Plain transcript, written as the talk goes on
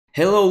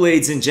Hello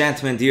ladies and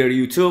gentlemen, dear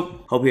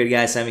YouTube. Hope you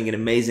guys having an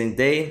amazing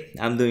day.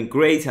 I'm doing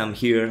great. I'm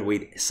here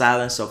with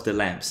Silence of the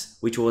Lambs,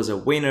 which was a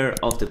winner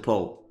of the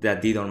poll that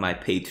I did on my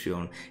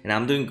Patreon. And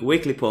I'm doing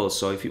weekly polls,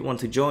 so if you want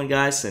to join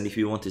guys and if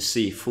you want to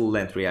see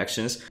full-length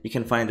reactions, you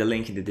can find the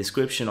link in the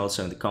description,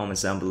 also in the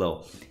comments down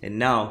below. And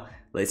now,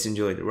 let's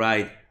enjoy the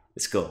ride.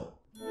 Let's go.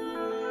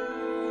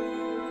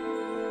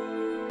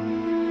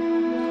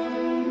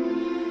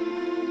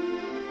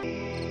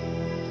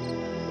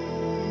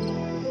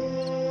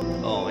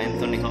 Oh,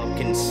 Anthony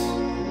Hopkins,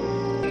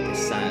 The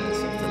Silence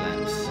of the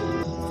Lambs.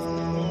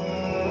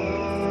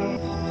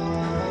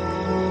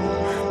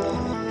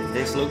 And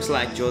this looks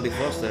like Jodie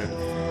Foster.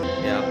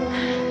 Yeah.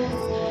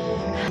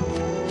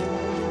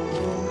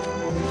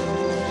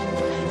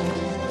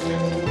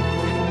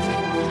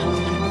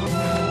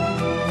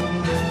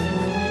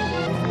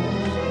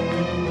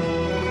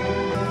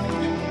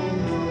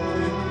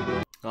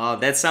 Oh,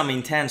 that's some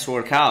intense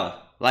workout,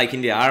 like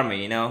in the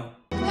army, you know?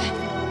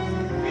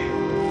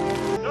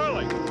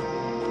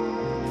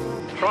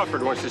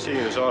 Crawford wants to see you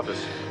in his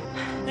office.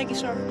 Thank you,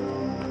 sir.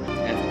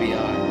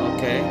 FBI,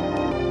 okay.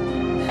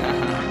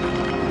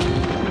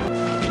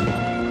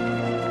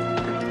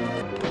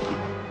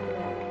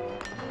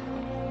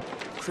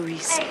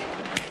 Clarice. Hey,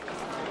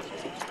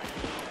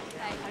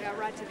 I got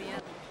right to the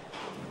end.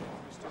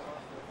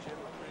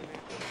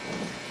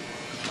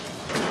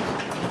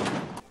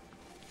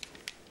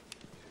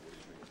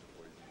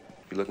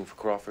 You looking for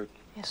Crawford?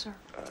 Yes, sir.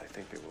 I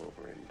think they were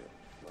over in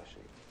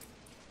Flushing.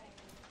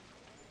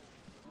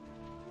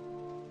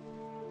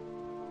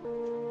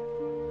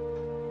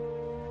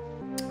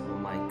 Oh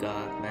my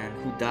god, man,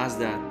 who does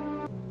that?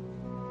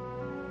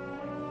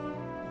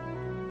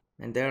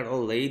 And they're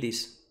all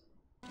ladies.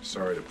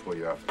 Sorry to pull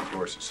you off the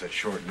course at such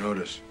short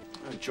notice.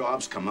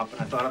 Jobs come up,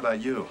 and I thought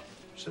about you.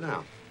 Sit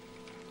down.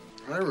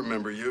 I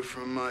remember you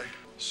from my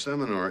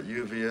seminar at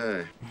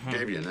UVA.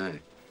 Gave you an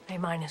A.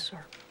 A-,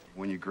 sir.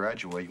 When you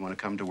graduate, you want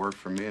to come to work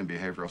for me in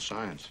behavioral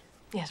science.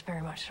 Yes,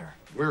 very much, sir.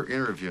 We're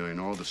interviewing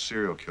all the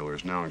serial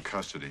killers now in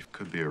custody.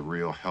 Could be a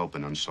real help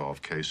in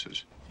unsolved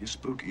cases. You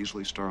spook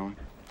easily, Starling?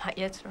 Not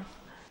yet, sir.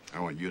 I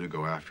want you to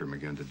go after him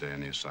again today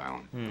in the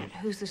asylum. And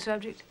who's the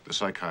subject? The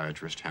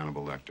psychiatrist,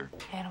 Hannibal Lecter.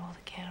 Hannibal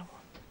the cannibal.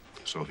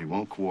 So if he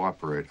won't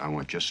cooperate, I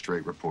want just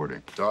straight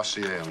reporting.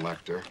 Dossier on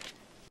Lecter.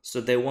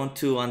 So they want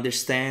to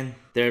understand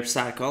their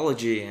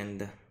psychology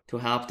and to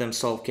help them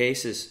solve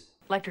cases.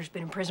 Lecter's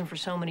been in prison for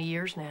so many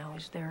years now.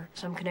 Is there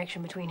some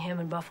connection between him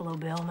and Buffalo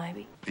Bill,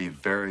 maybe? Be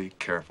very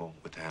careful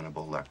with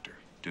Hannibal Lecter.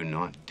 Do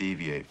not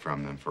deviate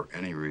from them for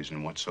any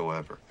reason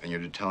whatsoever. And you're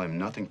to tell him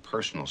nothing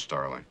personal,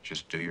 Starling.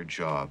 Just do your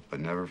job,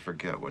 but never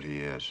forget what he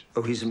is.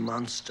 Oh, he's a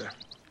monster.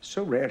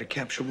 So rare to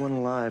capture one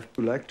alive.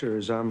 Lecter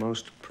is our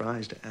most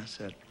prized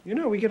asset. You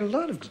know, we get a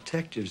lot of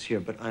detectives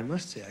here, but I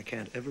must say I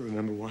can't ever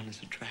remember one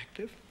as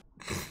attractive.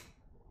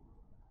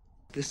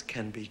 This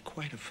can be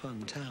quite a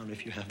fun town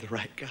if you have the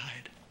right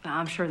guide.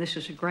 I'm sure this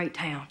is a great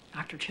town,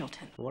 Dr.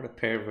 Chilton. What a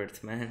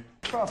pervert, man.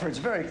 Crawford's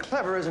very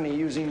clever, isn't he,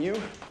 using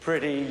you?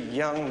 Pretty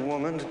young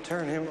woman to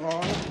turn him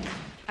on.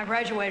 I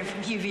graduated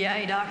from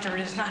UVA, Doctor.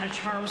 It is not a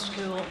charm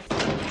school.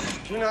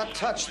 Do not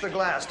touch the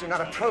glass. Do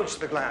not approach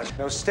the glass.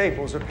 No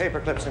staples or paper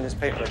clips in his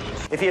paper.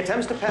 If he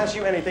attempts to pass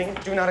you anything,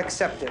 do not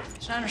accept it.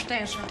 So I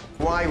understand, sir.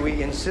 Why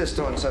we insist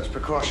on such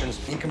precautions.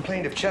 He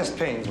complained of chest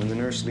pains. When the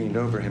nurse leaned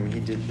over him, he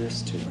did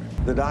this to her.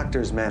 The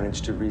doctors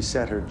managed to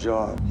reset her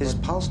jaw. His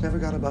pulse never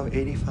got above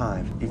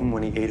 85, even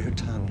when he ate her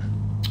tongue.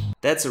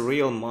 That's a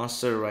real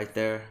monster right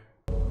there.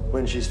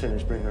 When she's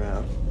finished, bring her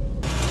out.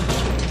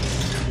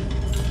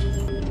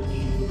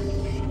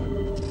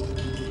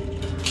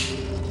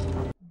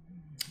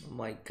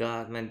 Oh my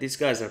god, man, these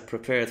guys are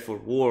prepared for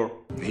war.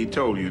 He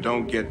told you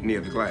don't get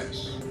near the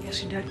glass. Yes,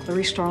 he did.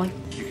 Clarice Starling.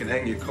 You can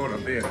hang your coat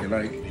up there if you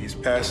like. He's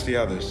past the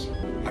others.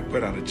 I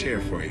put out a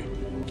chair for you.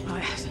 Oh,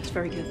 yes, that's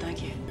very good.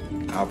 Thank you.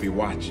 I'll be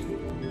watching.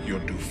 You'll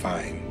do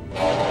fine.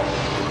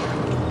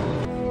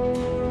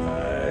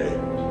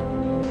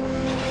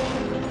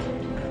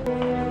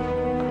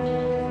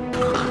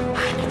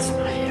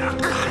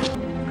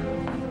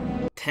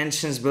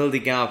 Tension's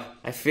building up.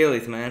 I feel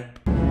it, man.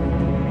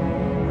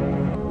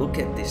 Look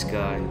at this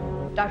guy.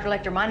 Dr.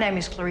 Lecter, my name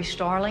is Clarice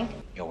Starling.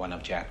 You're one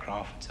of Jack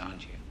Crawford's,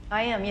 aren't you?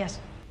 I am, yes.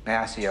 May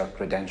I see your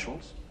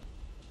credentials?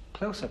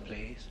 Closer,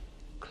 please.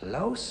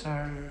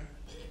 Closer.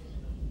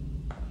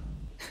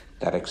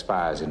 That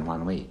expires in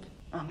 1 week.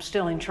 I'm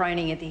still in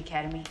training at the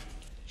academy.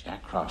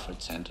 Jack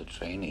Crawford sent a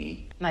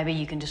trainee. Maybe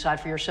you can decide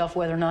for yourself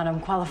whether or not I'm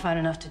qualified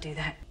enough to do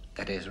that.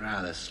 That is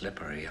rather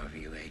slippery of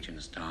you,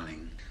 Agent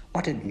Starling.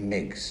 What did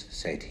Miggs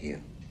say to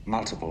you?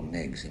 Multiple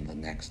Miggs in the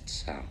next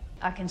cell.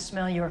 I can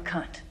smell your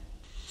cunt.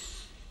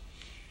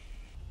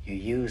 You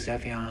use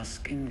Evian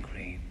skin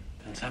cream,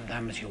 and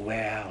sometimes you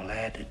wear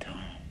lead at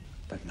home.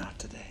 But not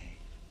today.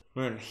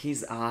 Man,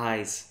 his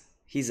eyes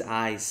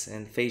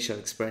and facial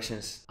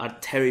expressions are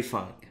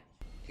terrifying.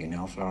 You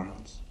know,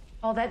 Florence?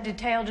 All that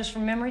detail just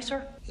from memory,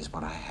 sir? Is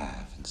what I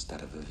have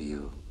instead of a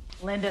view.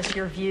 Lend us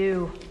your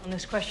view on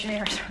this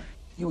questionnaire, sir.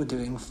 You were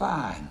doing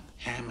fine.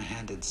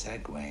 Ham-handed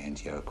segue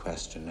into your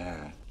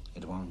questionnaire.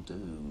 It won't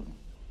do.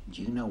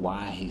 Do you know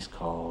why he's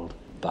called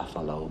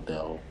Buffalo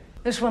Bill?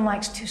 This one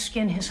likes to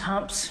skin his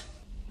humps.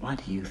 Why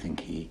do you think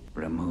he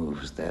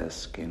removes their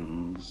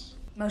skins?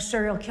 Most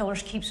serial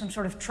killers keep some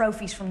sort of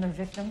trophies from their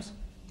victims.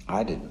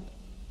 I didn't.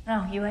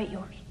 No, you ate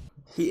yours.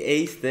 He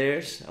ate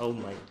theirs? Oh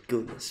my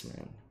goodness,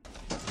 man.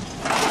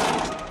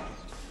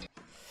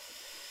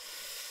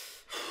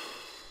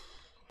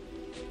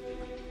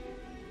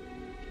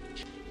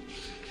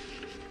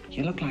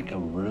 You look like a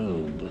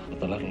rube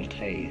with a little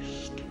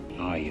taste.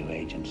 How are you,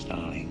 Agent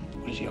Starling?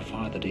 What does your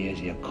father do? Is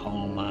he a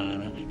coal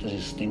miner? Does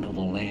he stink of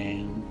the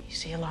land? You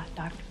see a lot,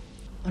 Doctor.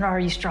 But are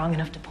you strong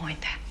enough to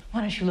point that?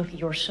 Why don't you look at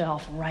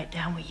yourself and write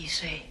down what you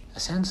see? A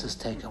census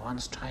taker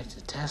once tried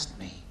to test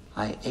me.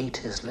 I ate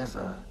his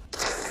liver.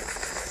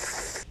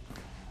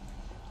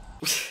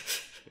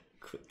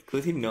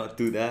 Could he not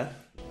do that?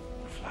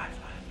 Fly,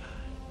 fly,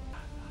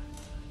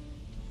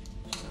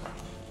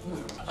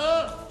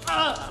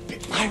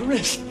 My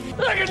wrist!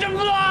 Look at the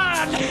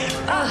blood!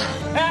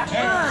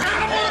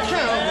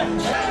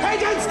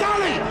 Agent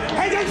Starling!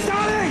 Agent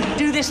Starling!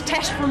 Do this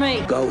test for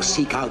me. Go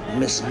seek out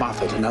Miss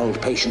Moffat, an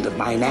old patient of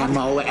mine,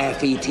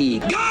 M-O-F-E-T.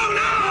 Go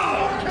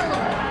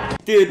now!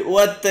 Dude,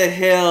 what the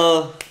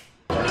hell?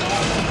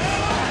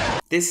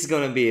 This is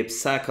gonna be a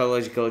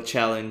psychological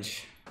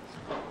challenge.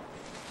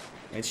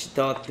 And she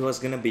thought it was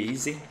gonna be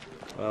easy.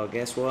 Well,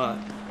 guess what?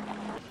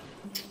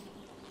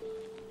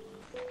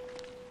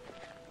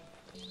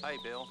 Hi,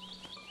 Bill.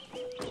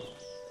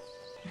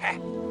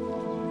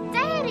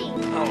 Daddy!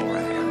 All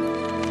right.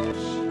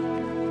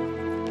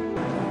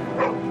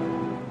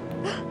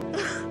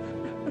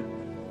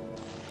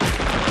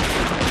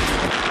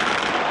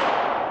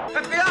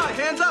 FBI,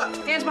 hands up!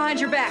 Hands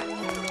behind your back.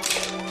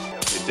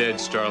 You're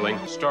dead, Starling.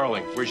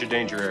 Starling, where's your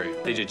danger area?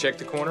 Did you check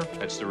the corner?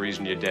 That's the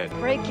reason you're dead.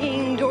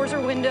 Breaking doors or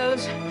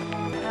windows.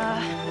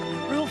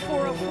 Rule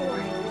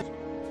 404.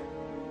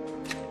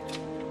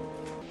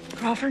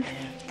 Crawford?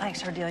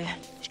 Thanks, Ardelia.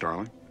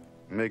 Starling?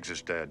 Miggs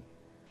is dead.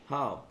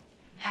 How?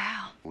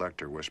 How?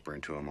 Lecter whispering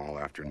to him all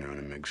afternoon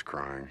and Miggs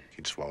crying.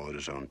 He'd swallowed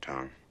his own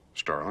tongue.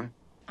 Starling?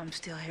 I'm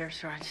still here,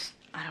 sir.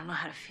 I don't know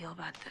how to feel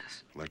about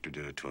this. Lecter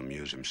did it to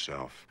amuse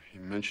himself. He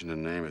mentioned a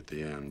name at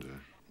the end,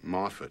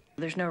 Moffat.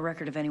 There's no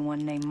record of anyone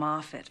named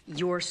Moffat.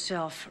 Your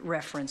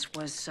self-reference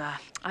was,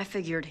 I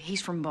figured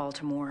he's from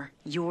Baltimore.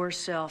 Your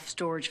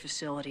self-storage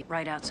facility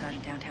right outside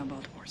of downtown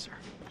Baltimore, sir.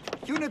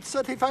 Unit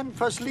 35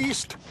 was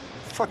leased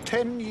for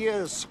 10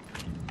 years.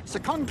 The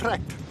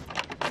contract,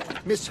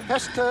 Miss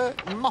Hester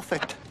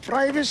Moffat.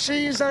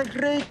 Privacy is a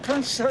great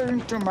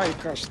concern to my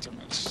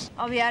customers.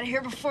 I'll be out of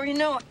here before you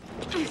know it.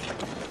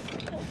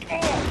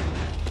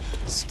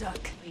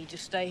 Stuck. You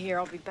just stay here.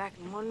 I'll be back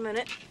in 1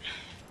 minute.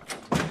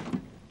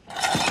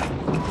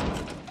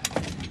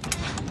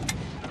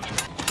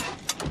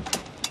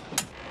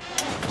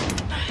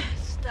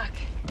 Stuck.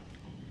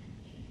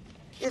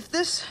 If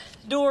this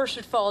door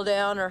should fall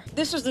down, or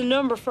this is the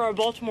number for our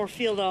Baltimore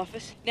field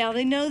office. Now,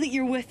 they know that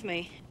you're with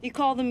me. You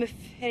call them if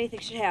anything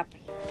should happen.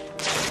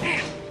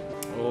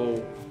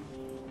 Oh.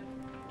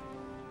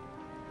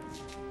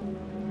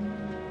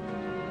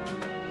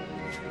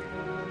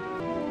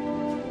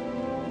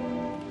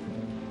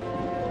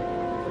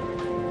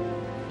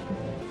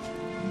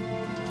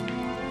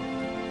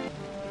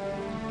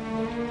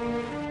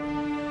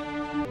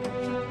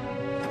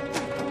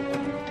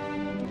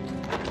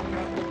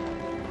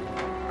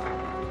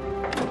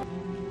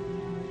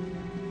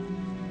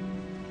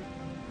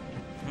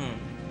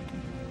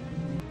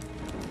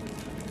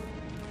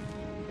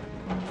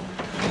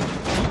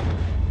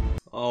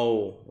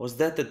 Oh, was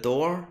that the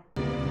door?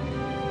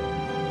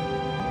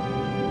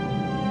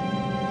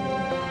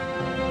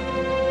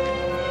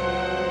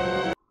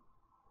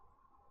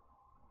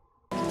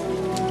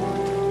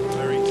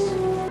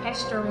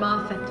 Hester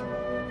Moffat.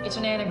 It's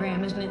an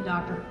anagram, isn't it,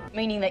 Doctor?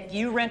 Meaning that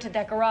you rented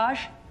that garage?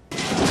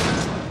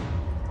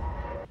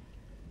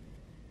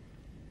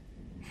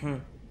 Your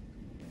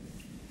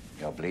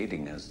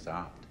bleeding has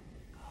stopped.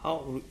 How?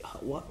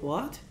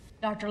 What?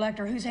 Dr.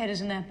 Lecter, whose head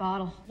is in that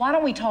bottle? Why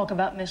don't we talk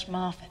about Miss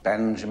Moffat?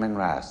 Benjamin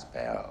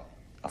Rasbell,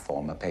 a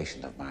former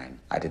patient of mine.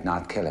 I did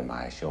not kill him,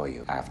 I assure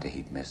you, after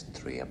he'd missed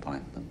 3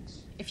 appointments.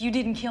 If you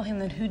didn't kill him,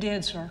 then who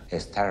did, sir?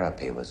 His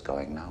therapy was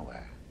going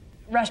nowhere.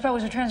 Rasbell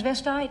was a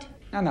transvestite?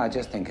 No,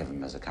 just think of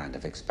him as a kind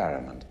of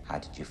experiment. How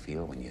did you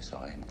feel when you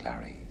saw him,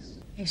 Clarice?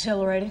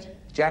 Exhilarated.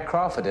 Jack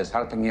Crawford is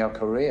helping your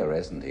career,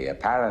 isn't he?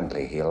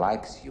 Apparently, he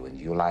likes you, and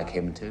you like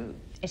him, too.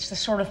 It's the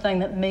sort of thing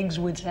that Miggs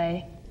would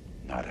say.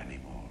 Not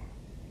anymore.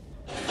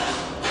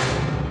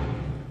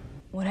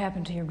 What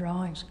happened to your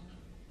drawings?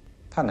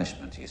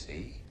 Punishment, you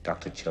see.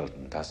 Dr.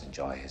 Chilton does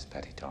enjoy his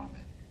petty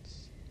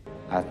torments.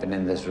 I've been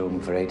in this room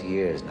for 8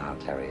 years now,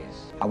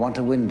 Clarice. I want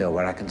a window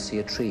where I can see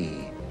a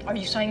tree. Are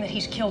you saying that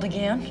he's killed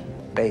again?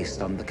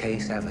 Based on the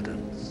case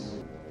evidence.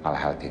 I'll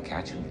help you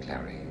catch him,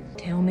 Clarice.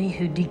 Tell me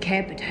who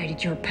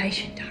decapitated your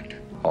patient, Doctor.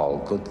 All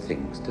good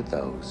things to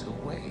those who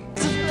wait.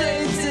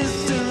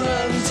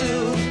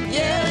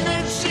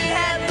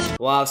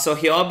 Wow, so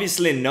he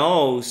obviously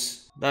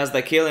knows that's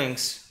the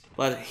killings.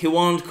 But he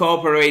won't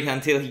cooperate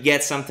until he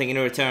gets something in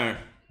return.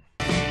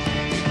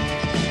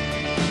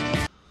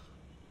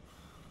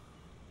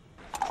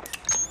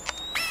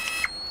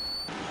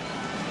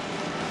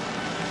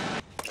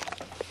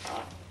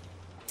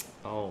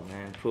 Oh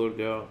man, poor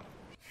girl.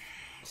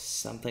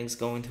 Something's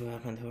going to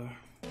happen to her.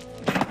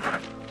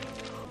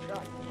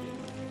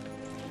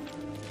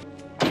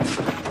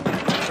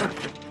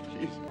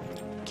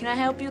 Can I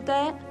help you with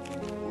that?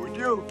 Would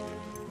you?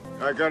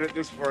 I got it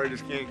this far, I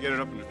just can't get it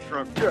up in the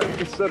trunk. Yeah, you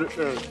can set it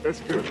there.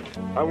 That's good.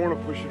 I want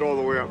to push it all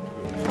the way up.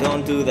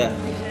 Don't do that.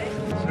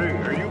 Say,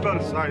 are you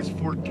about a size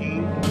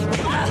 14?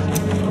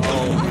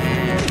 Oh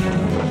man.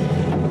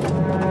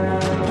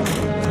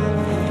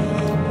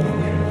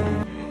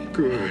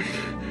 Good.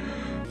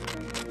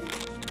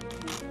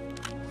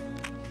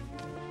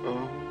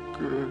 Oh,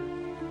 good.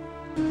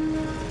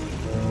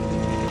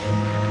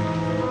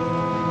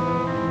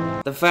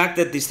 The fact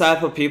that this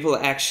type of people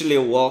actually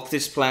walk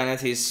this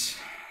planet is...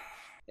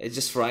 it's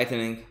just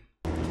frightening.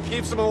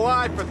 Keeps them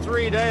alive for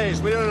 3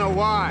 days. We don't know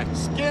why.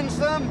 Skins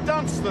them,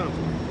 dumps them.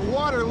 The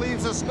water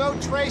leaves us no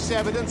trace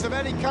evidence of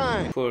any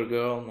kind. Poor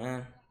girl,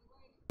 man.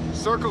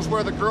 Circles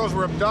where the girls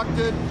were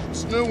abducted.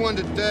 This new one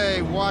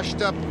today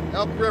washed up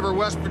Elk River,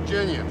 West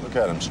Virginia. Look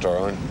at him,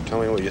 Starling.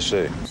 Tell me what you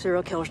see.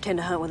 Serial killers tend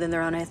to hunt within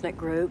their own ethnic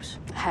groups.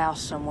 A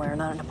house somewhere,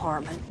 not an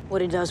apartment.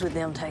 What he does with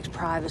them takes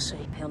privacy.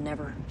 He'll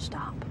never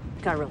stop.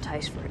 He's got a real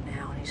taste for it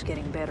now, and he's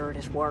getting better at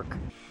his work.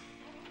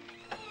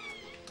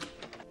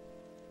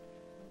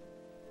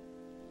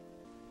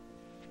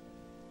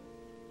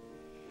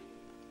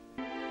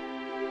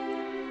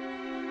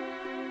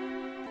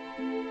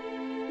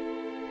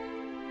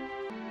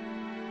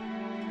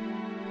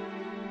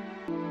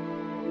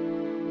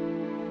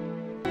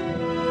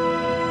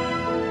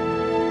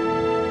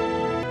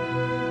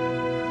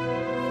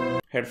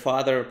 Her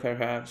father,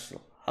 perhaps.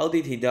 How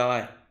did he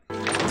die?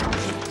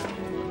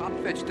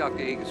 I'll fetch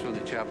Dr. Akins from the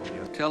chapel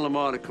here. Tell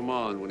Lamar to come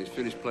on when he's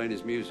finished playing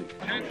his music.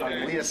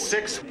 Leah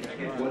 6.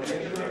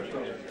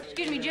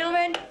 Excuse me,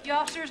 gentlemen, you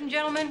officers and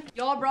gentlemen,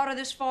 y'all brought her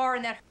this far,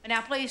 and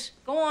now please,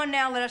 go on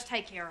now, let us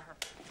take care of her.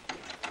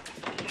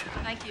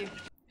 Thank you.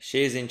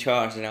 She's in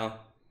charge now.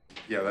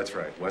 Yeah, that's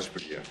right. West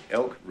Virginia.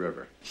 Elk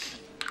River.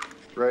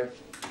 Right.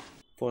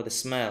 For the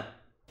smell.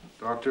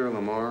 Doctor,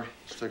 Lamar,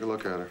 let's take a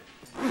look at her.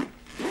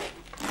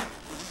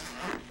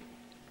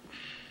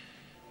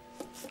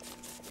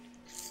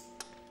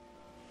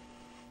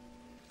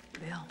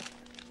 Bill.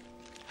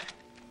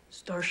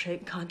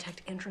 Star-shaped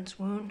contact entrance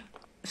wound,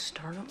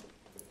 sternum,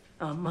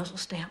 muzzle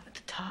stamp at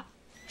the top.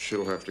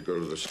 She'll have to go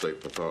to the state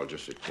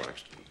pathologist at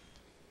Claxton.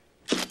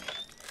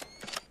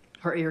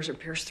 Her ears are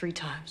pierced 3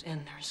 times,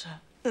 and there's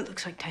it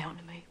looks like town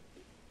to me.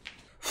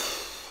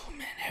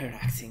 Man, her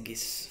acting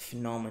is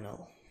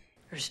phenomenal.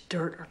 There's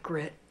dirt or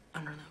grit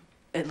under them.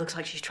 It looks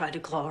like she's tried to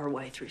claw her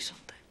way through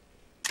something.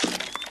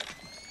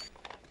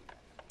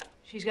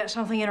 She's got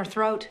something in her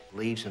throat.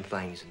 Leaves and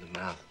things in the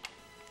mouth.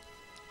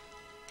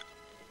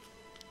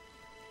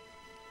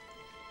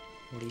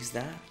 What is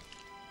that?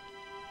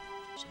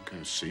 Some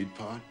kind of seed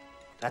pod?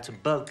 That's a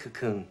bug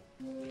cocoon.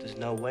 There's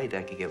no way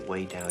that could get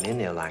way down in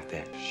there like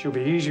that. She'll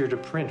be easier to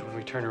print when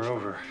we turn her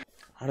over.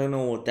 I don't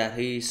know what that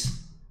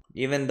is.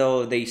 Even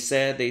though they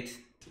said it.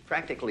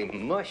 Practically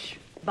mush.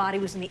 Body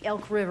was in the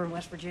Elk River in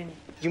West Virginia.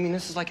 You mean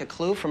this is like a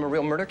clue from a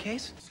real murder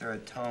case?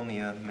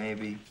 Serotomia,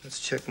 maybe. Let's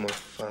check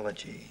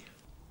morphology.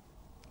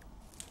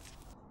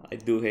 I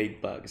do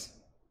hate bugs.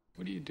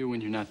 What do you do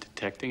when you're not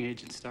detecting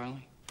Agent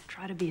Starling?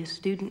 Try to be a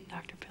student,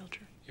 Dr.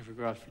 Pilcher. You ever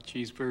go out for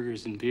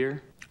cheeseburgers and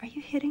beer? Are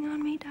you hitting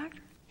on me,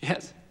 Doctor?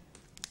 Yes.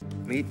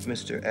 Meet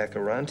Mr.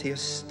 Acherontius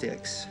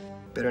Styx,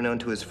 better known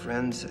to his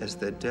friends as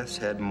the Death's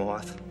Head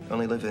Moth.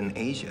 Only live in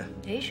Asia.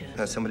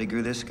 Asia? Somebody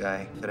grew this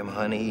guy, fed him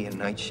honey and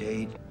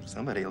nightshade.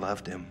 Somebody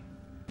loved him.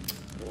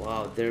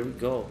 Wow, there we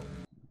go.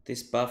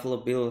 This Buffalo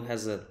Bill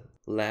has a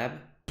lab.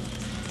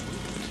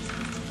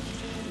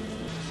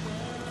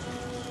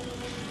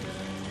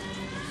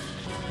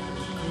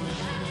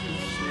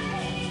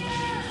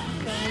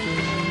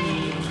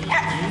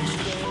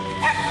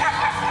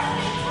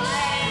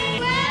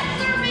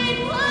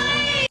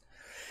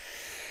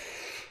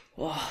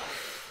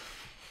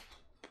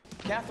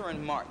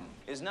 Catherine Martin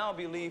is now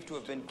believed to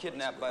have been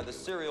kidnapped by the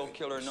serial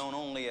killer known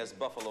only as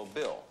Buffalo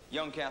Bill.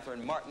 Young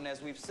Catherine Martin,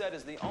 as we've said,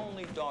 is the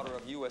only daughter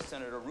of U.S.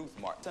 Senator Ruth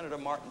Martin. Senator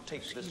Martin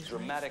takes this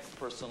dramatic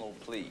personal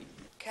plea.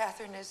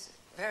 Catherine is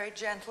very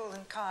gentle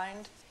and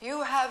kind.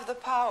 You have the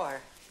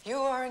power. You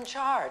are in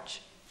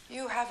charge.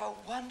 You have a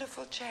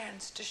wonderful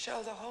chance to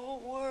show the whole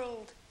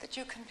world that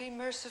you can be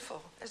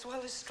merciful as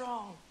well as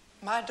strong.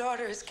 My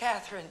daughter is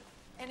Catherine.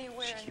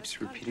 Anywhere she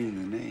keeps repeating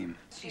the name.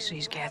 She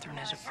sees Catherine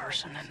as a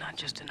person and not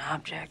just an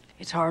object.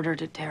 It's harder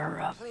to tear her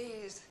up.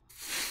 Please.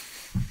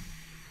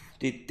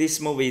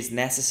 This movie is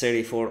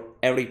necessary for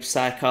every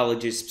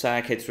psychologist,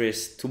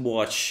 psychiatrist to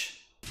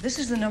watch. This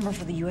is the number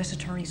for the U.S.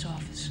 Attorney's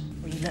Office,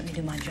 where you let me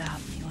do my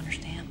job. You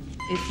understand?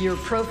 If your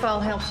profile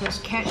helps us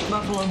catch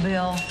Buffalo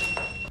Bill,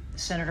 the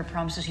senator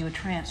promises you a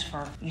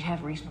transfer. You'd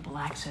have reasonable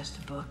access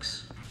to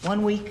books.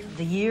 1 week of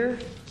the year,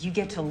 you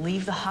get to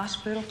leave the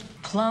hospital.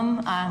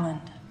 Plum Island.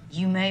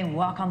 You may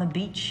walk on the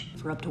beach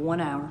for up to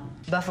 1 hour.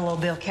 Buffalo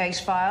Bill case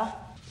file.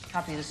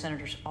 Copy of the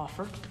senator's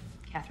offer.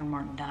 Catherine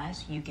Martin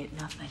dies, you get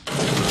nothing.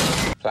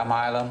 Plum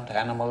Island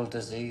Animal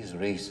Disease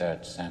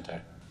Research Center.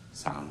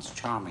 Sounds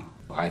charming.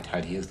 I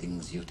tell you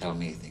things, you tell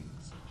me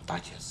things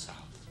about yourself.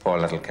 Poor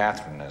little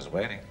Catherine is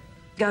waiting.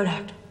 Go,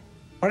 doctor.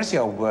 What is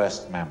your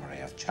worst memory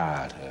of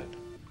childhood?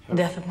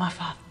 Death of my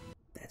father.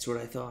 That's what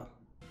I thought.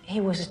 He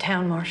was a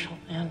town marshal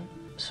and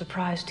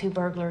surprised 2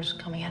 burglars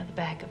coming out of the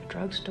back of a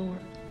drugstore.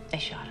 They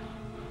shot him.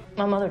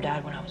 My mother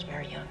died when I was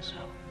very young, so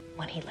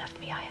when he left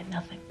me, I had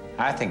nothing.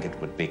 I think it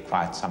would be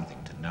quite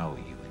something to know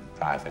you in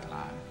private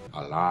life.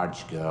 A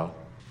large girl.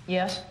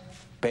 Yes?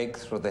 Big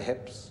through the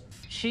hips.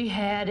 She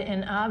had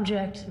an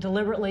object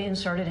deliberately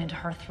inserted into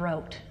her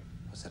throat.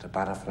 Was it a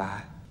butterfly?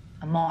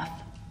 A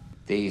moth.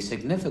 The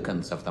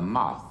significance of the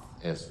moth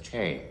is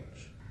change.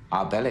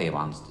 Our Billy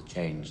wants to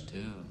change,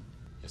 too.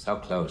 You're so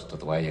close to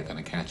the way you're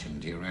going to catch him.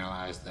 Do you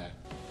realize that?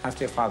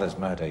 After your father's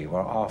murder, you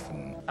were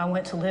orphaned. I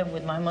went to live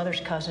with my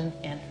mother's cousin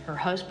and her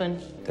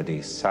husband. Did he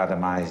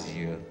sodomize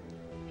you?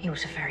 He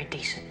was a very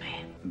decent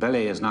man.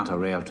 Billy is not a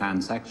real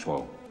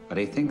transsexual, but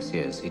he thinks he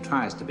is. He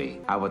tries to be.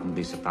 I wouldn't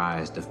be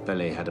surprised if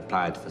Billy had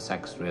applied for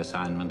sex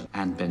reassignment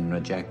and been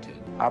rejected.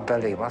 Our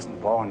Billy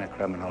wasn't born a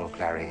criminal,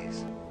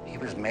 Clarice. He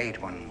was made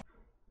one.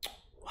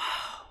 Wow.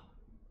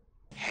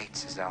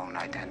 Hates his own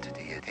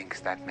identity. He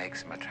thinks that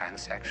makes him a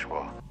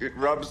transsexual. It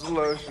rubs the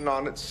lotion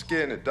on its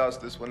skin. It does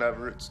this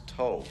whenever it's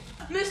told.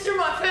 Mister,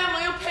 my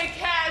family will pay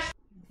cash.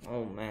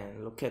 Oh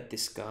man, look at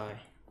this guy.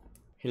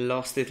 He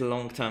lost it a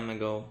long time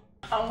ago.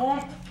 I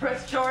won't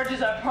press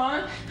charges, I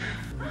promise.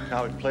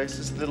 Now he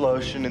places the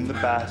lotion in the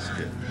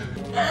basket.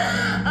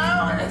 I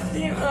want to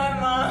see my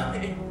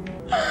mommy.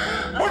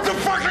 Put the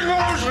fucking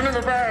lotion in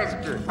the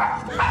basket!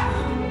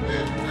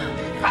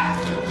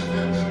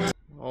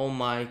 Oh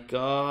my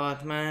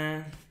god,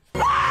 man.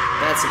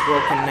 That's a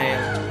broken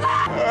nail.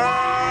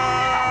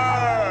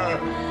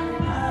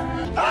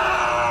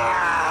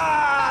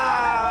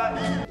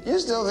 You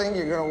still think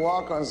you're gonna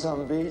walk on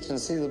some beach and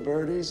see the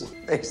birdies?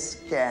 They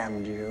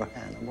scammed you,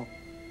 Hannibal.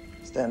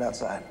 Stand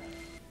outside.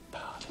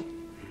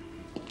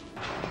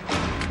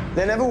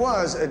 There never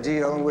was a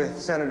deal with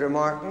Senator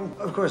Martin.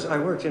 Of course, I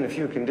worked in a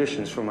few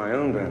conditions for my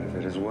own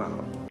benefit as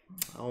well.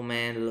 Oh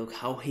man, look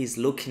how he's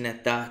looking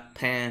at that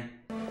pan.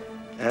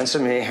 Answer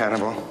me,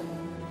 Hannibal.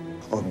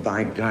 Or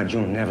by God,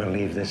 you'll never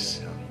leave this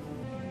cell.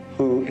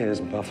 Who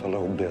is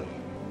Buffalo Bill?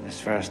 His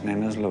first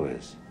name is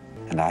Louis,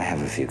 and I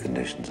have a few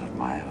conditions of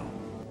my own.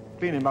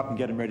 Clean him up and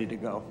get him ready to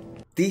go.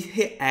 Did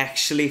he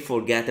actually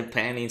forget the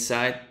pan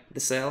inside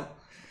the cell?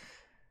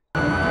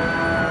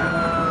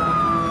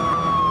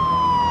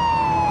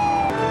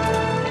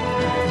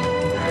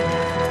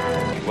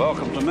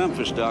 Welcome to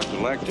Memphis, Dr.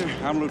 Lecter.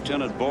 I'm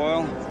Lieutenant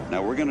Boyle.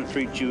 Now, we're going to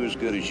treat you as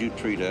good as you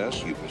treat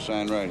us. You can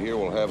sign right here.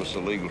 We'll have us a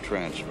legal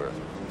transfer.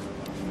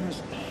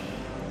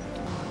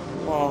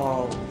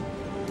 Wow.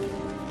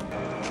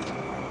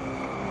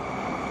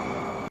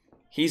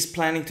 He's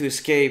planning to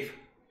escape.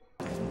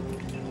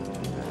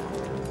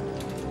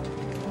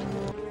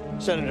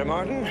 Senator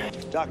Martin,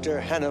 Dr.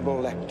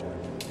 Hannibal Lecter.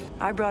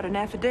 I brought an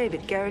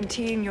affidavit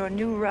guaranteeing your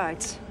new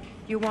rights.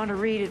 You want to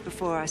read it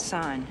before I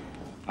sign.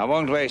 I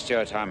won't waste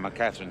your time or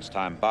Catherine's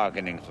time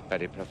bargaining for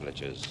petty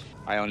privileges.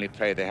 I only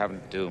pray they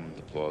haven't doomed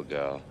the poor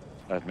girl.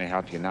 Let me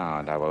help you now,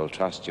 and I will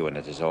trust you when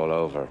it is all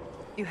over.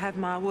 You have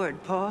my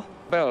word, Paul.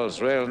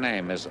 Bill's real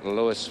name is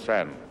Louis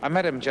Friend. I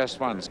met him just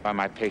once by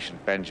my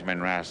patient Benjamin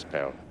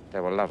Raspel. They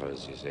were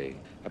lovers, you see.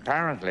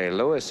 Apparently,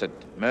 Louis had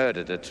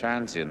murdered a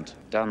transient,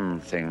 done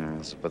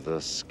things with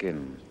the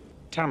skin.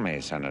 Tell me,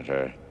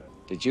 Senator,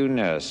 did you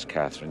nurse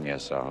Catherine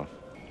yourself?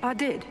 I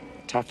did.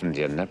 Toughened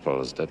your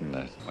nipples, didn't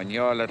it? When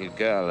your little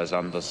girl is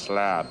on the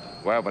slab,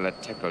 where will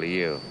it tickle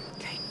you?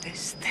 Take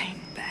this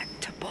thing back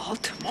to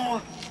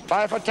Baltimore.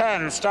 5 for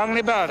 10,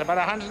 strongly built, about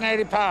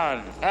 180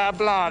 pounds. Hair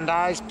blonde,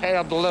 eyes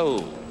pale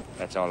blue.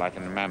 That's all I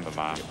can remember,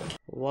 Mom.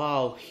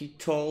 Wow, he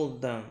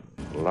told them.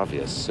 Love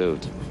your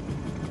suit.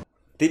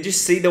 Did you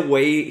see the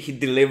way he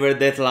delivered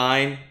that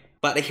line?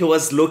 But he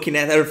was looking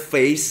at her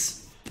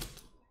face.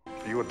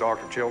 Are you with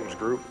Dr. Chilton's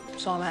group?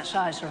 Saw him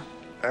outside, sir.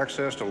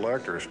 Access to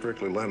Lecter is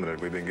strictly limited.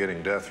 We've been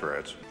getting death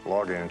threats.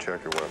 Log in and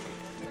check your weapon.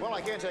 Well,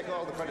 I can't take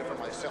all the credit for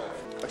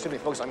myself. Excuse me,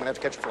 folks, I'm gonna have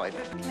to catch a flight.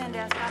 Command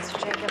ask Master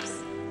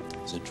Jacobs.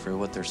 Is it true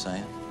what they're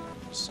saying?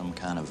 Some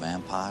kind of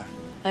vampire?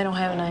 They don't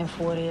have a name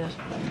for what it is.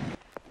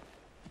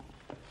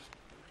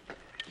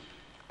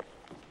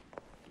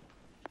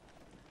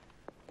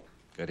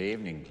 Good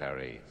evening,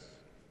 Clarice.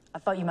 I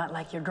thought you might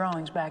like your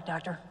drawings back,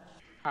 Doctor.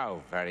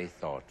 How very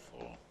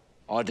thoughtful.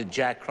 Or did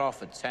Jack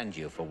Crawford send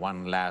you for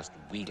one last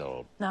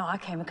wheedle? No, I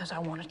came because I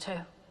wanted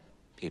to.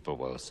 People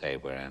will say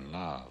we're in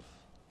love.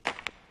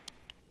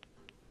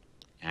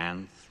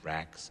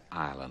 Anthrax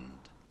Island.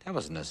 That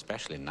was an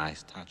especially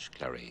nice touch,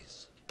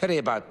 Clarice. Pity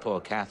about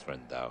poor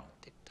Catherine, though.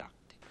 Tick-tock.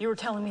 You were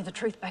telling me the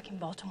truth back in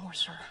Baltimore,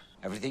 sir.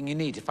 Everything you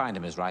need to find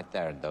him is right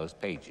there in those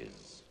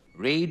pages.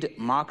 Read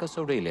Marcus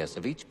Aurelius.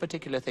 Of each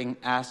particular thing,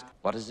 ask,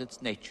 what is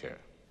its nature?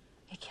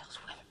 He kills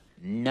women.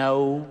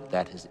 No,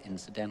 that is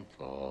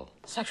incidental.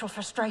 Sexual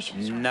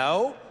frustration, sir.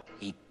 No,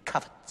 he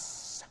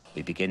covets.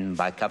 We begin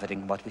by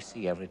coveting what we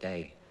see every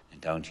day.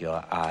 And don't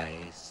your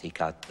eyes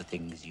seek out the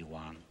things you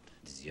want?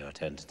 It is your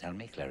turn to tell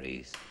me,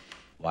 Clarice.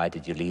 Why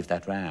did you leave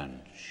that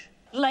ranch?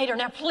 Later.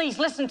 Now, please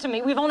listen to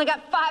me. We've only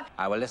got 5.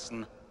 I will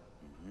listen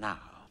now.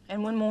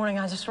 And one morning,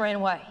 I just ran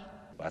away.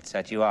 What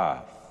set you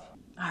off?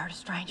 I heard a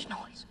strange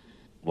noise.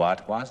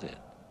 What was it?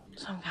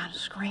 Some kind of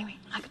screaming,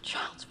 like a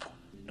child's voice.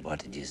 What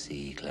did you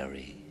see,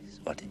 Clarice?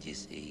 What did you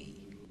see?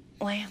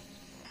 Lamb.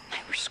 They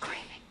were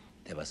screaming.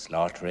 They were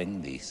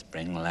slaughtering the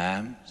spring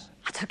lambs?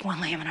 I took one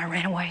lamb and I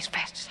ran away as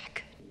fast as I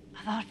could.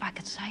 I thought if I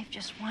could save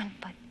just one,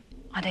 but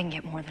I didn't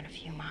get more than a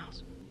few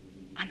miles.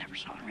 I never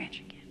saw the ranch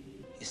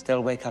again. You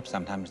still wake up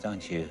sometimes,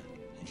 don't you?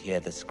 And hear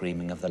the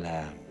screaming of the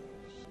lambs?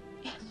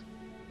 Yes.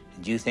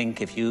 And you think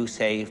if you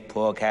save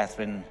poor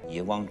Catherine,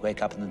 you won't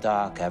wake up in the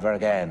dark ever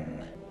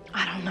again?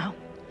 I don't know.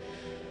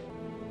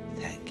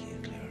 Thank you,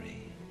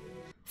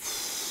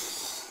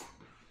 Clarice.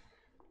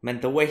 Man,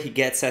 the way he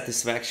gets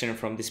satisfaction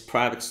from these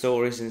private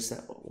stories and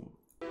stuff.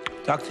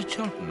 Dr.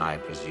 Chilton, I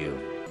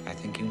presume. I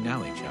think you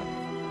know each other.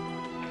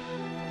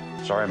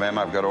 Sorry, ma'am,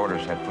 I've got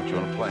orders. I had to put you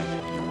on a plane.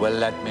 You will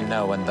let me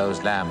know when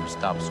those lambs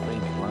stop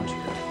screaming, won't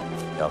you?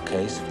 Your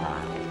case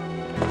filed.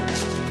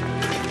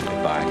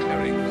 Goodbye,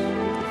 Clarice.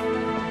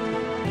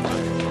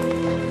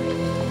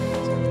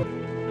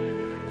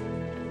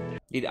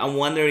 I'm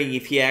wondering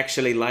if he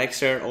actually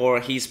likes her or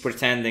he's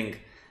pretending.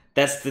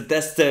 That's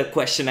the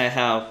question I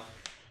have.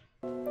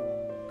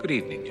 Good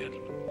evening,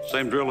 gentlemen.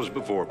 Same drill as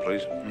before,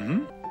 please.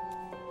 Mm-hmm.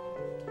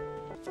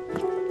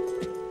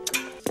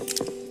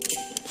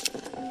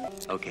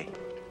 Okay.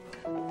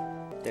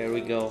 There we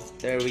go.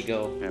 There we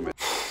go.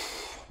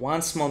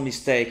 One small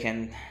mistake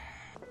and...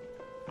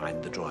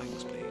 Mind the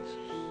drawings, please.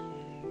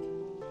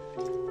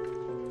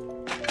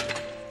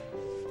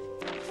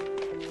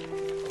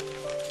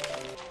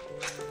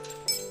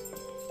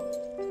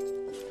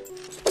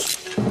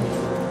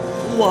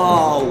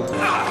 Wow!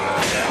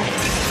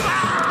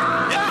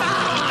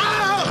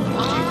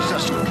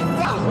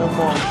 Oh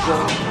my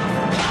god.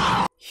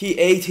 He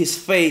ate his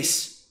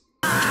face.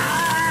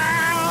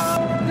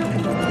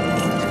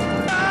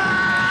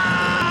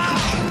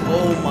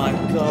 Oh my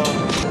god.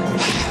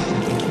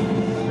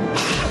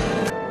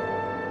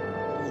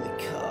 Holy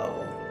cow.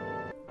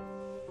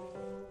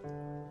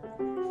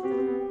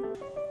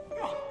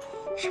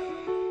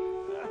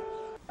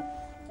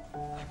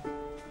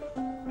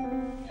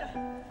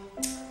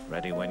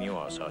 Ready when you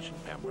are, Sergeant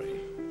Pembry.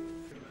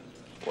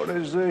 What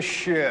is this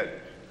shit?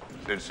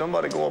 Did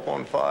somebody go up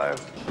on 5?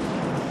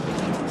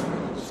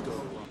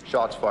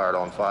 Shots fired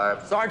on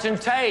 5.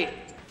 Sergeant Tate!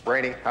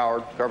 Rainey,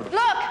 Howard, cover the...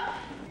 Look!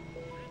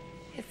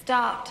 It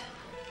stopped.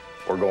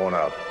 We're going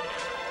up.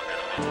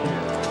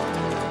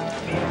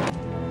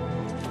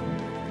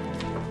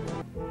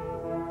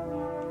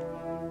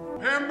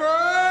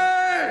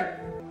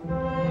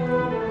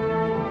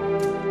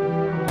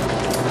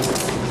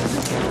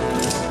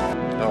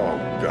 Oh,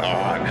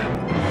 God.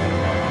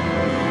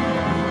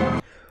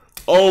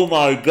 Oh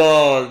my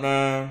god,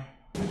 man.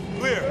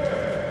 Clear.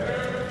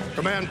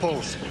 Command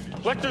post.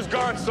 Lecter's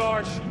gone,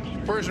 Sarge.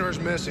 Prisoner's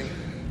missing.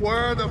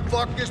 Where the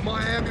fuck is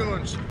my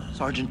ambulance?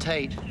 Sergeant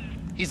Tate.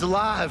 He's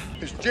alive.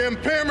 It's Jim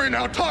Pembry.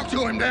 Now talk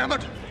to him, damn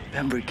it.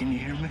 Pembry, can you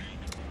hear me?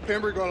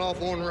 Pembry got off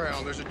one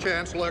round. There's a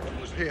chance Lecter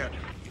was hit.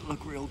 You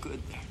look real good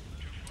there.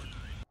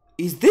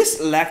 Is this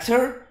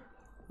Lecter?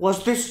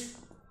 Was this...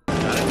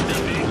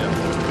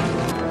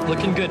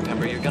 Looking good,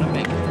 Pembry. You're gonna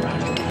make it.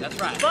 That's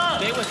right.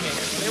 Stay with me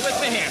here. Stay with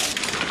me here.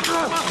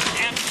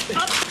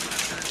 Up.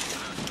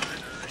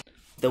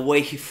 The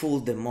way he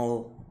fooled them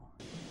all.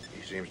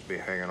 He seems to be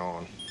hanging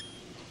on.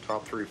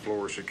 Top 3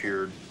 floors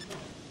secured.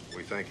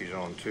 We think he's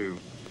on 2.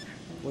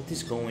 What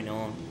is going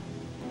on?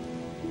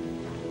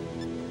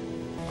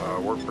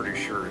 We're pretty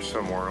sure he's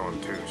somewhere on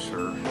 2,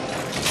 sir.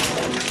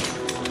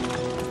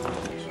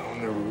 He's on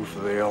the roof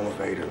of the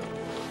elevator.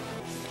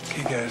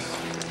 Okay, guys.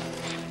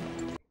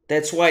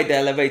 That's why the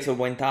elevator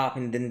went up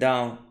and then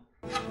down.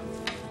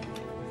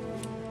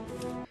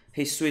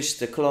 He switched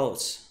the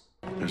clothes.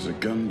 There's a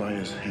gun by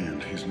his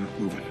hand. He's not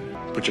moving.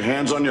 Put your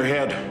hands on your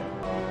head.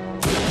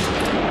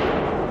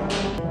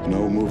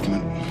 No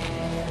movement.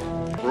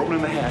 We're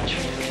opening the hatch.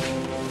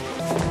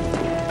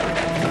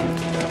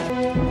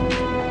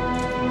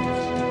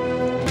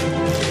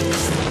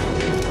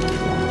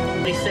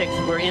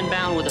 We're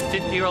inbound with a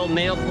 50-year-old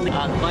male police.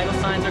 The vital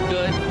signs are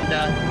good,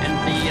 and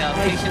the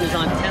patient is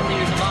on 10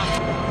 liters of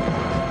oxygen.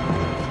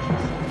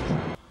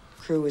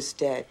 Crew is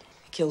dead.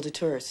 He killed a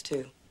tourist,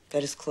 too.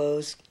 Got his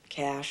clothes,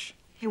 cash.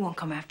 He won't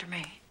come after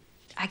me.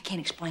 I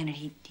can't explain it.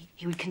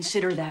 He would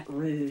consider that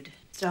rude.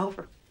 It's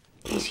over.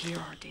 He's here,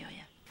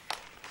 Ardelia.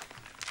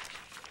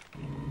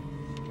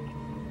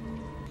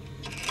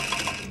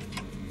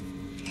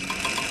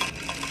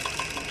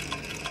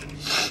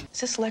 Is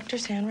this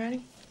Lecter's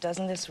handwriting?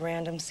 Doesn't this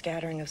random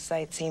scattering of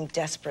sight seem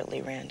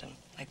desperately random?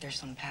 Like there's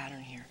some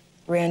pattern here.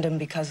 Random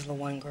because of the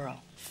one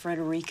girl.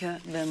 Frederica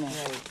Demme.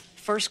 Right.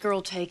 First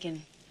girl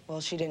taken. Well,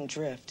 she didn't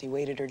drift. He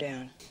weighted her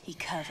down. He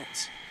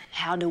covets.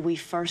 How do we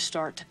first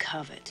start to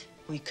covet?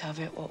 We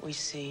covet what we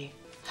see.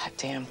 Hot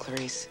damn,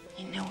 Clarice.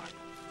 You know her.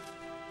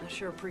 I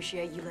sure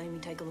appreciate you letting me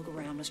take a look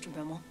around, Mr.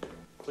 Bimmel.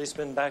 Police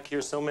been back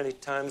here so many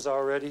times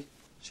already.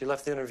 She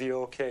left the interview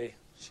okay.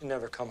 She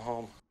never come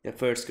home. The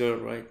first girl,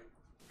 right?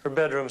 Her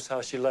bedroom's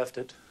how she left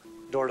it.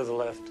 Door to the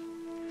left.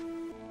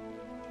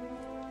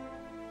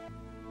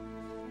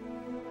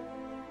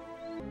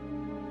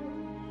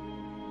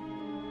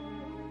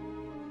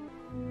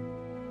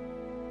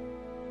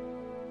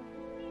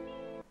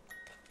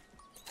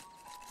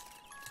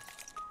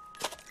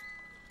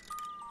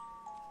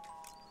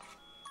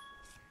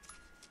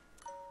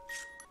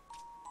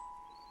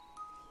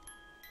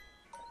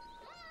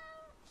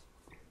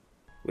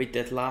 Wait,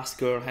 that last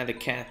girl had a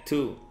cat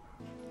too.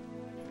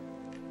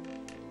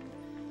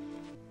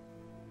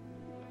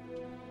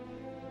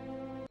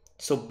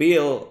 So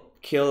Bill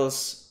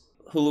kills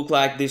who looked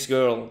like this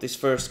girl, this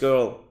first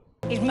girl.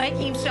 He's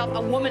making himself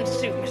a woman's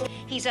suit.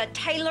 He's a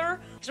tailor,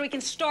 so he can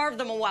starve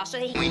them a while. So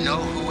We know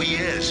who he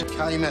is.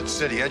 Calumet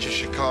City, edge of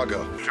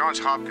Chicago. Johns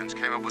Hopkins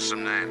came up with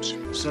some names.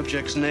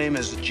 Subject's name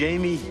is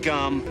Jamie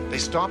Gum. They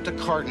stopped a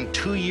carton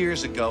 2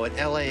 years ago at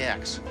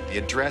LAX. The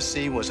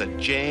addressee was a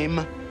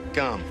James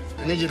Gum.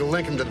 I need you to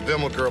link him to the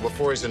Bimmel girl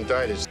before he's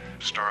indicted.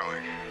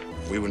 Starling,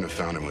 we wouldn't have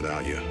found him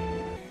without you.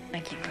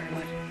 Thank you very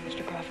much,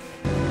 Mr. Crawford.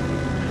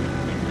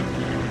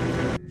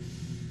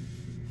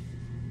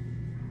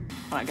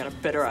 I got a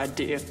better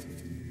idea.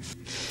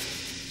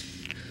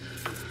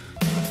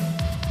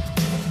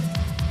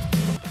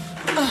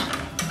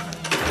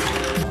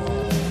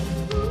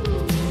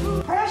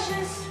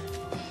 Precious!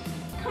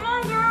 Come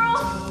on, girl!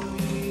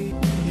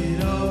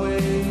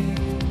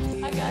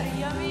 I got a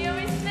yummy,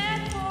 yummy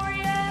snack for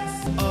you.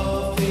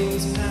 All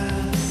things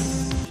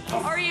pass.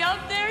 Are you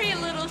up there, you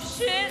little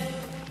shit?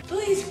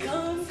 Please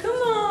come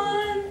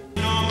on.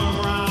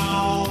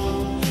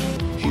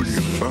 Who do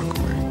you fuck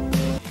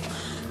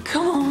with?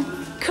 Come on.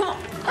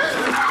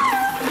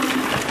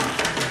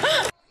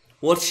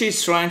 What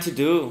she's trying to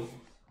do.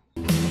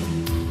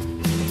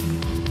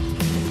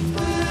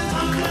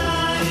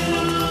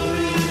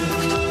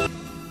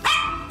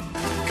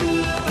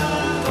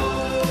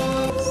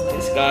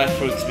 This guy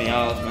freaks me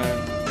out,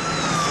 man.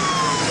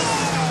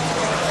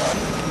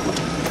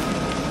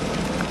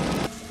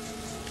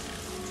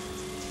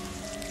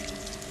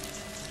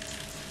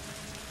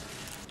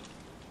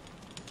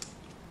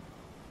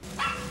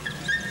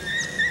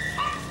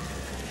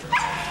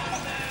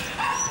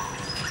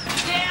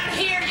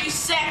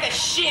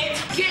 Shit!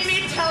 Get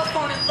me a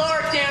telephone and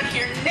Laura down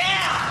here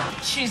now!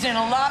 She's in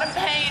a lot of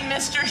pain,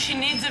 mister. She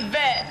needs a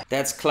vet.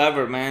 That's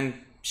clever, man.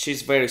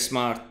 She's very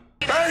smart.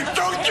 Hey,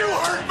 don't you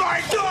hurt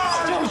my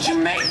dog! Don't you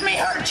make me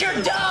hurt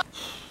your dog!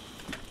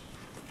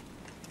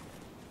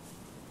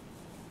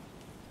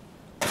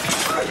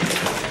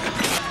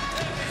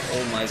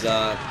 Oh my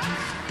god.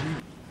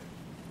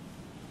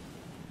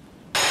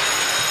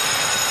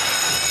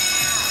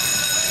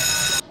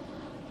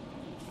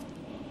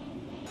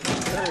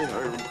 Hey,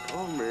 I'm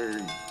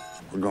coming.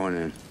 We're going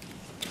in.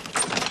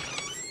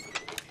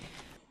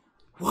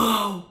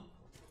 Whoa!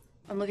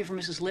 I'm looking for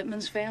Mrs.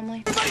 Lippman's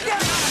family.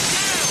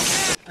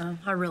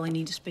 I really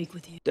need to speak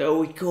with you. There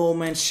we go,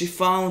 man. She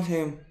found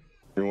him.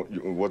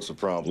 What's the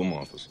problem,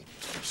 officer?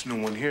 There's no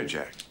one here,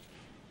 Jack.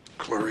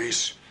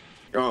 Clarice.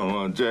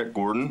 Oh, Jack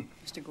Gordon.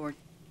 Mr. Gordon.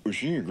 Was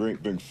she a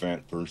great big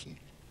fat person?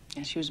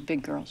 Yeah, she was a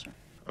big girl, sir.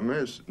 I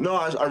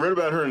read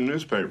about her in the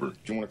newspaper.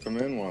 Do you want to come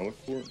in while I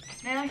look for it?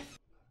 Nah.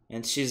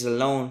 And she's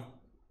alone.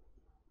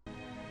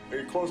 Are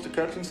you close to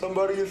catching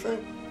somebody, you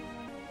think?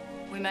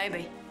 We may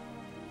be.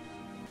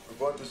 I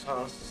bought this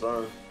house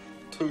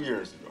 2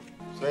 years ago.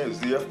 Say, has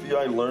the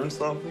FBI learned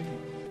something?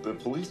 The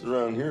police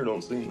around here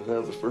don't seem to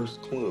have the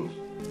first clue.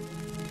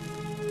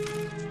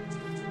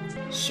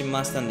 She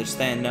must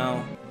understand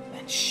now.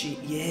 And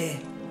yeah.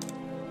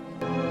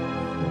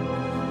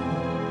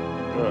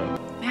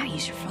 May I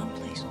use your phone,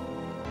 please?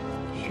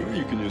 Sure,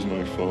 you can use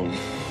my phone.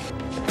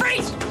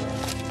 Freeze!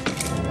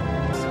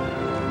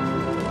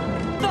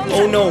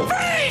 Oh no! Freeze!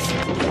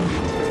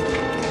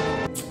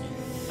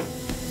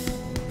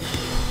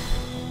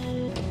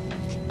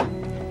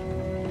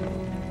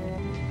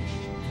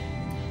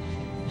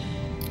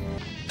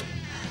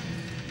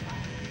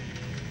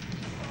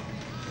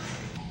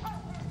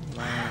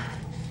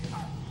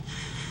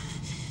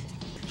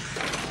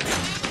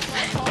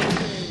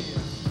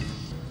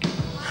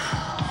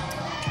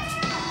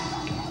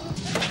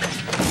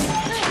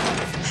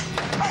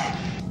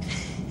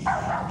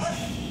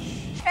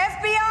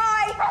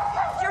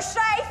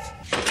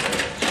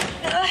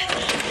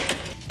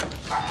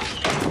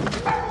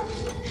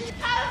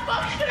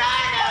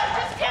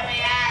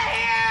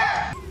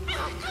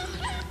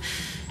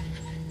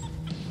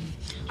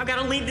 I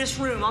gotta leave this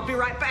room. I'll be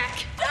right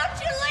back. Don't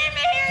you leave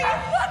me here, you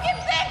fucking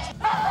bitch!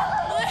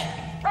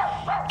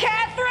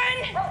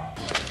 Catherine!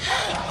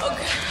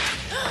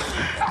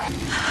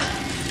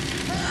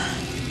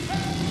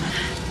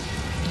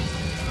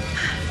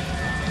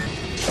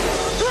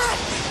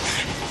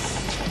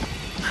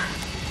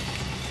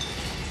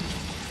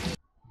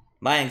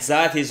 My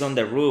anxiety is on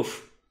the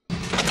roof.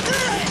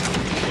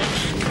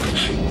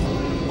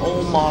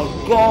 Oh my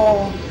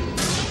god!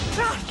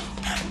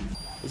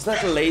 Is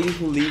that the lady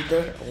who lived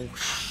there? Oh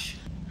shh.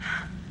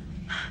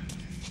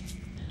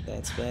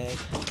 That's bad.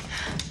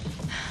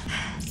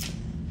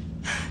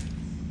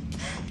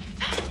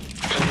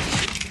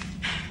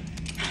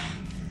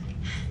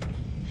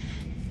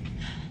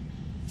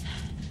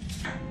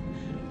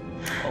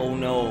 Oh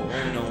no,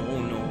 oh no,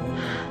 oh no, oh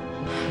no.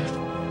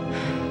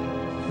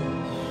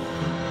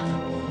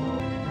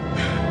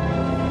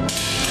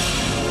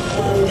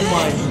 Oh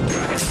my.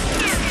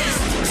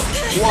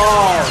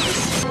 Wow.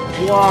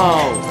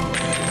 Wow.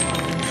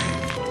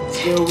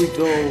 There we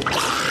go.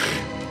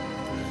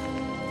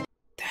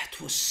 That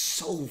was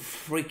so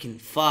freaking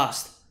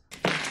fast.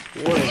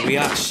 What a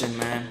reaction,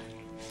 man.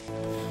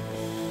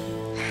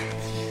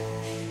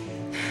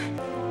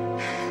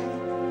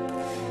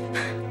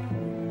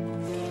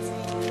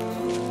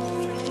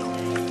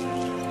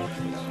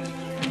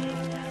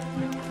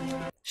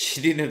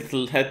 She didn't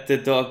let the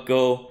dog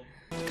go.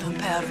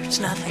 Gunpowder, it's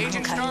nothing.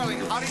 Agent Okay. Starling,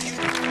 how did you...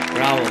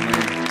 Bravo,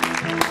 man.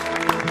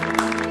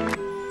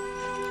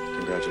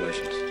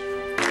 Congratulations.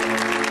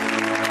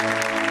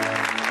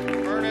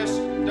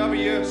 Ernest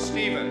W.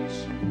 Stevens.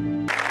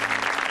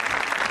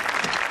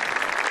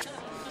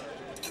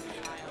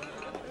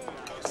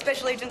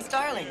 Special Agent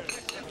Starling.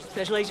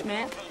 Special Agent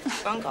Man.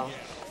 Phone call.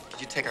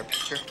 Did you take our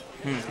picture?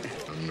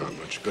 I'm not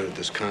much good at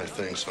this kind of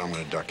thing, so I'm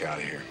gonna duck out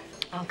of here.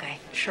 Okay,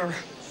 sure.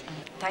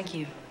 Thank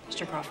you,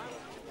 Mr. Crawford.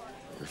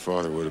 Your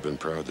father would have been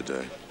proud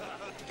today.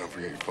 Don't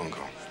forget your phone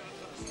call.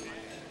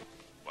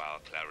 Well,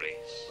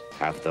 Clarice,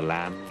 have the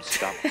lambs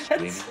stopped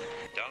screaming?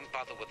 Don't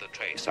bother with the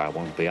trace. I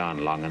won't be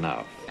on long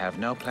enough. Have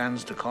no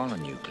plans to call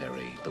on you,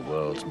 Clary. The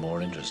world's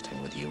more interesting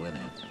with you in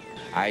it.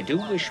 I do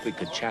wish we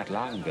could chat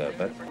longer,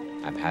 but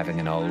I'm having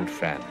an old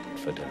friend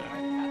for dinner.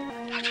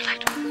 Dr.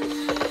 Lecter.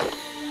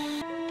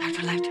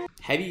 Dr. Lecter.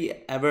 Have you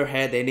ever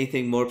had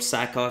anything more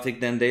psychotic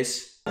than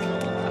this?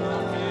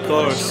 Of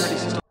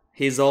course,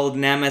 his old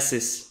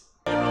nemesis.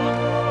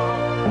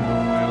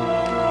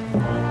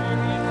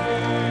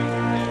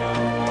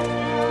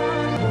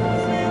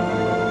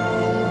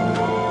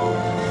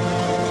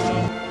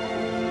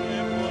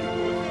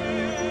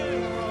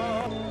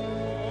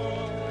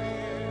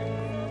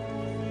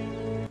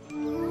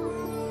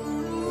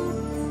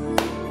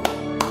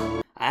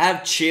 I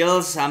have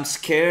chills, I'm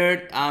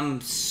scared,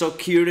 I'm so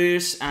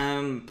curious,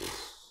 I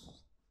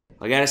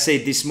gotta say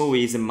this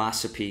movie is a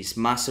masterpiece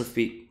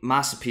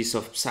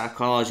of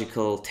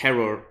psychological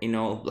terror, you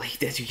know, like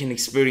that you can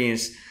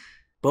experience.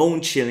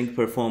 Bone-chilling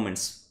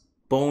performance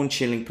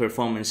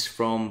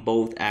from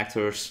both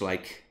actors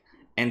like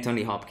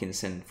Anthony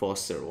Hopkins and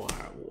Foster.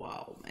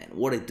 Wow, man,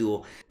 what a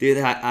duo. Dude,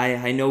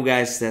 I know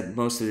guys that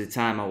most of the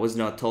time I was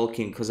not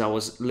talking because I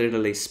was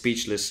literally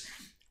speechless.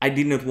 I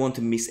did not want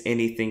to miss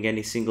anything,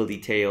 any single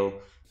detail.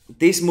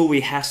 This movie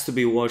has to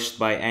be watched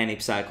by any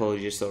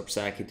psychologist or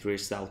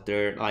psychiatrist out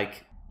there.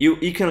 Like,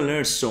 you can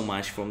learn so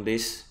much from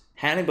this.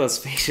 Hannibal's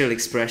facial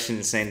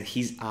expressions and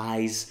his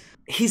eyes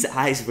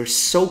were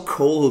so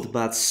cold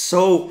but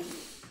so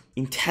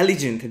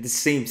intelligent at the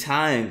same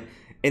time.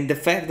 And the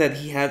fact that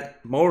he had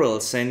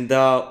morals, and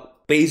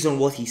based on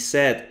what he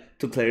said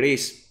to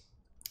Clarice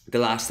the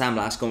last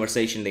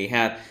conversation they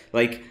had,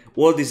 like,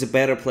 world is a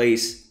better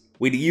place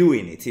with you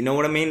in it, you know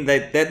what I mean?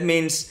 That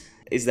means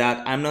is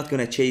that I'm not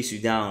gonna chase you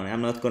down,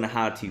 I'm not gonna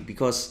hurt you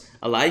because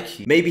I like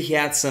you. Maybe he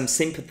had some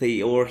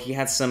sympathy or he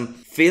had some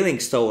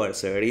feelings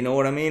towards her, you know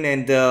what I mean?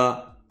 And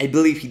I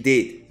believe he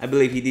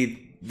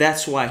did.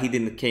 That's why he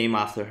didn't came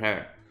after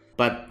her.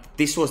 But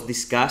this was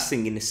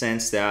disgusting in the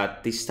sense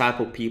that this type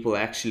of people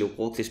actually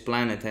walked this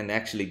planet and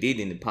actually did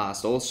in the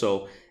past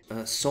also.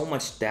 So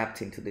much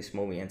depth into this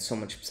movie and so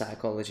much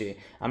psychology.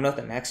 I'm not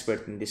an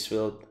expert in this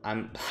field,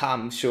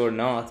 I'm sure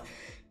not.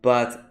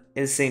 But at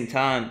the same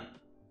time,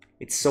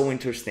 it's so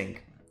interesting.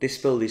 This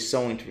build is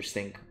so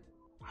interesting.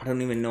 I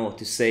don't even know what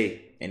to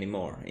say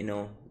anymore, you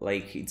know?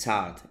 Like, it's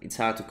hard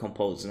to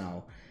compose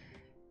now.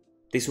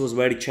 This was a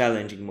very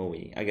challenging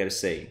movie, I gotta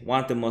say.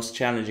 One of the most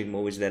challenging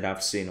movies that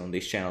I've seen on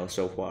this channel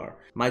so far.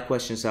 My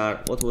questions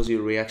are, what was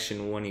your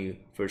reaction when you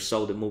first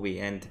saw the movie?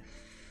 And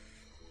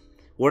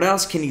what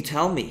else can you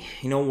tell me?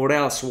 You know, what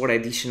else? What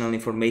additional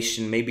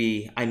information?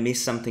 Maybe I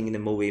missed something in the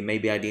movie.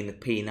 Maybe I didn't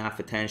pay enough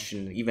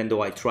attention, even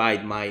though I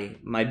tried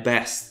my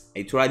best.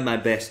 I tried my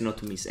best not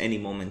to miss any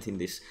moment in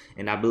this,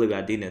 and I believe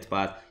I didn't.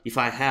 But if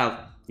I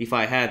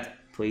had,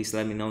 please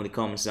let me know in the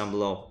comments down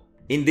below.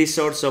 In these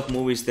sorts of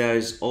movies, there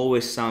is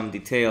always some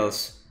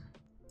details,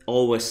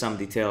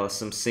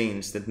 some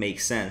scenes that make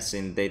sense,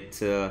 and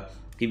that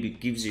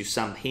gives you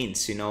some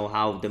hints, you know,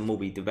 how the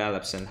movie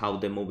develops and how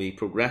the movie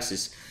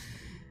progresses.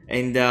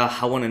 And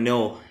I want to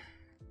know.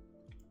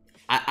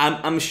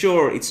 I'm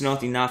sure it's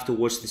not enough to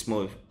watch this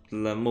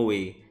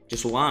movie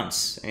just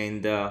once,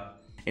 and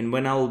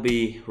when I will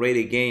be ready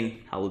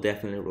again, I will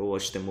definitely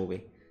watch the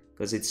movie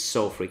because it's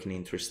so freaking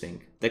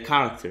interesting. The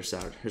characters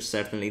are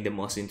certainly the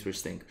most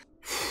interesting.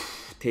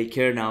 Take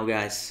care now,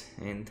 guys,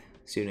 and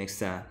see you next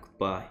time.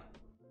 Goodbye.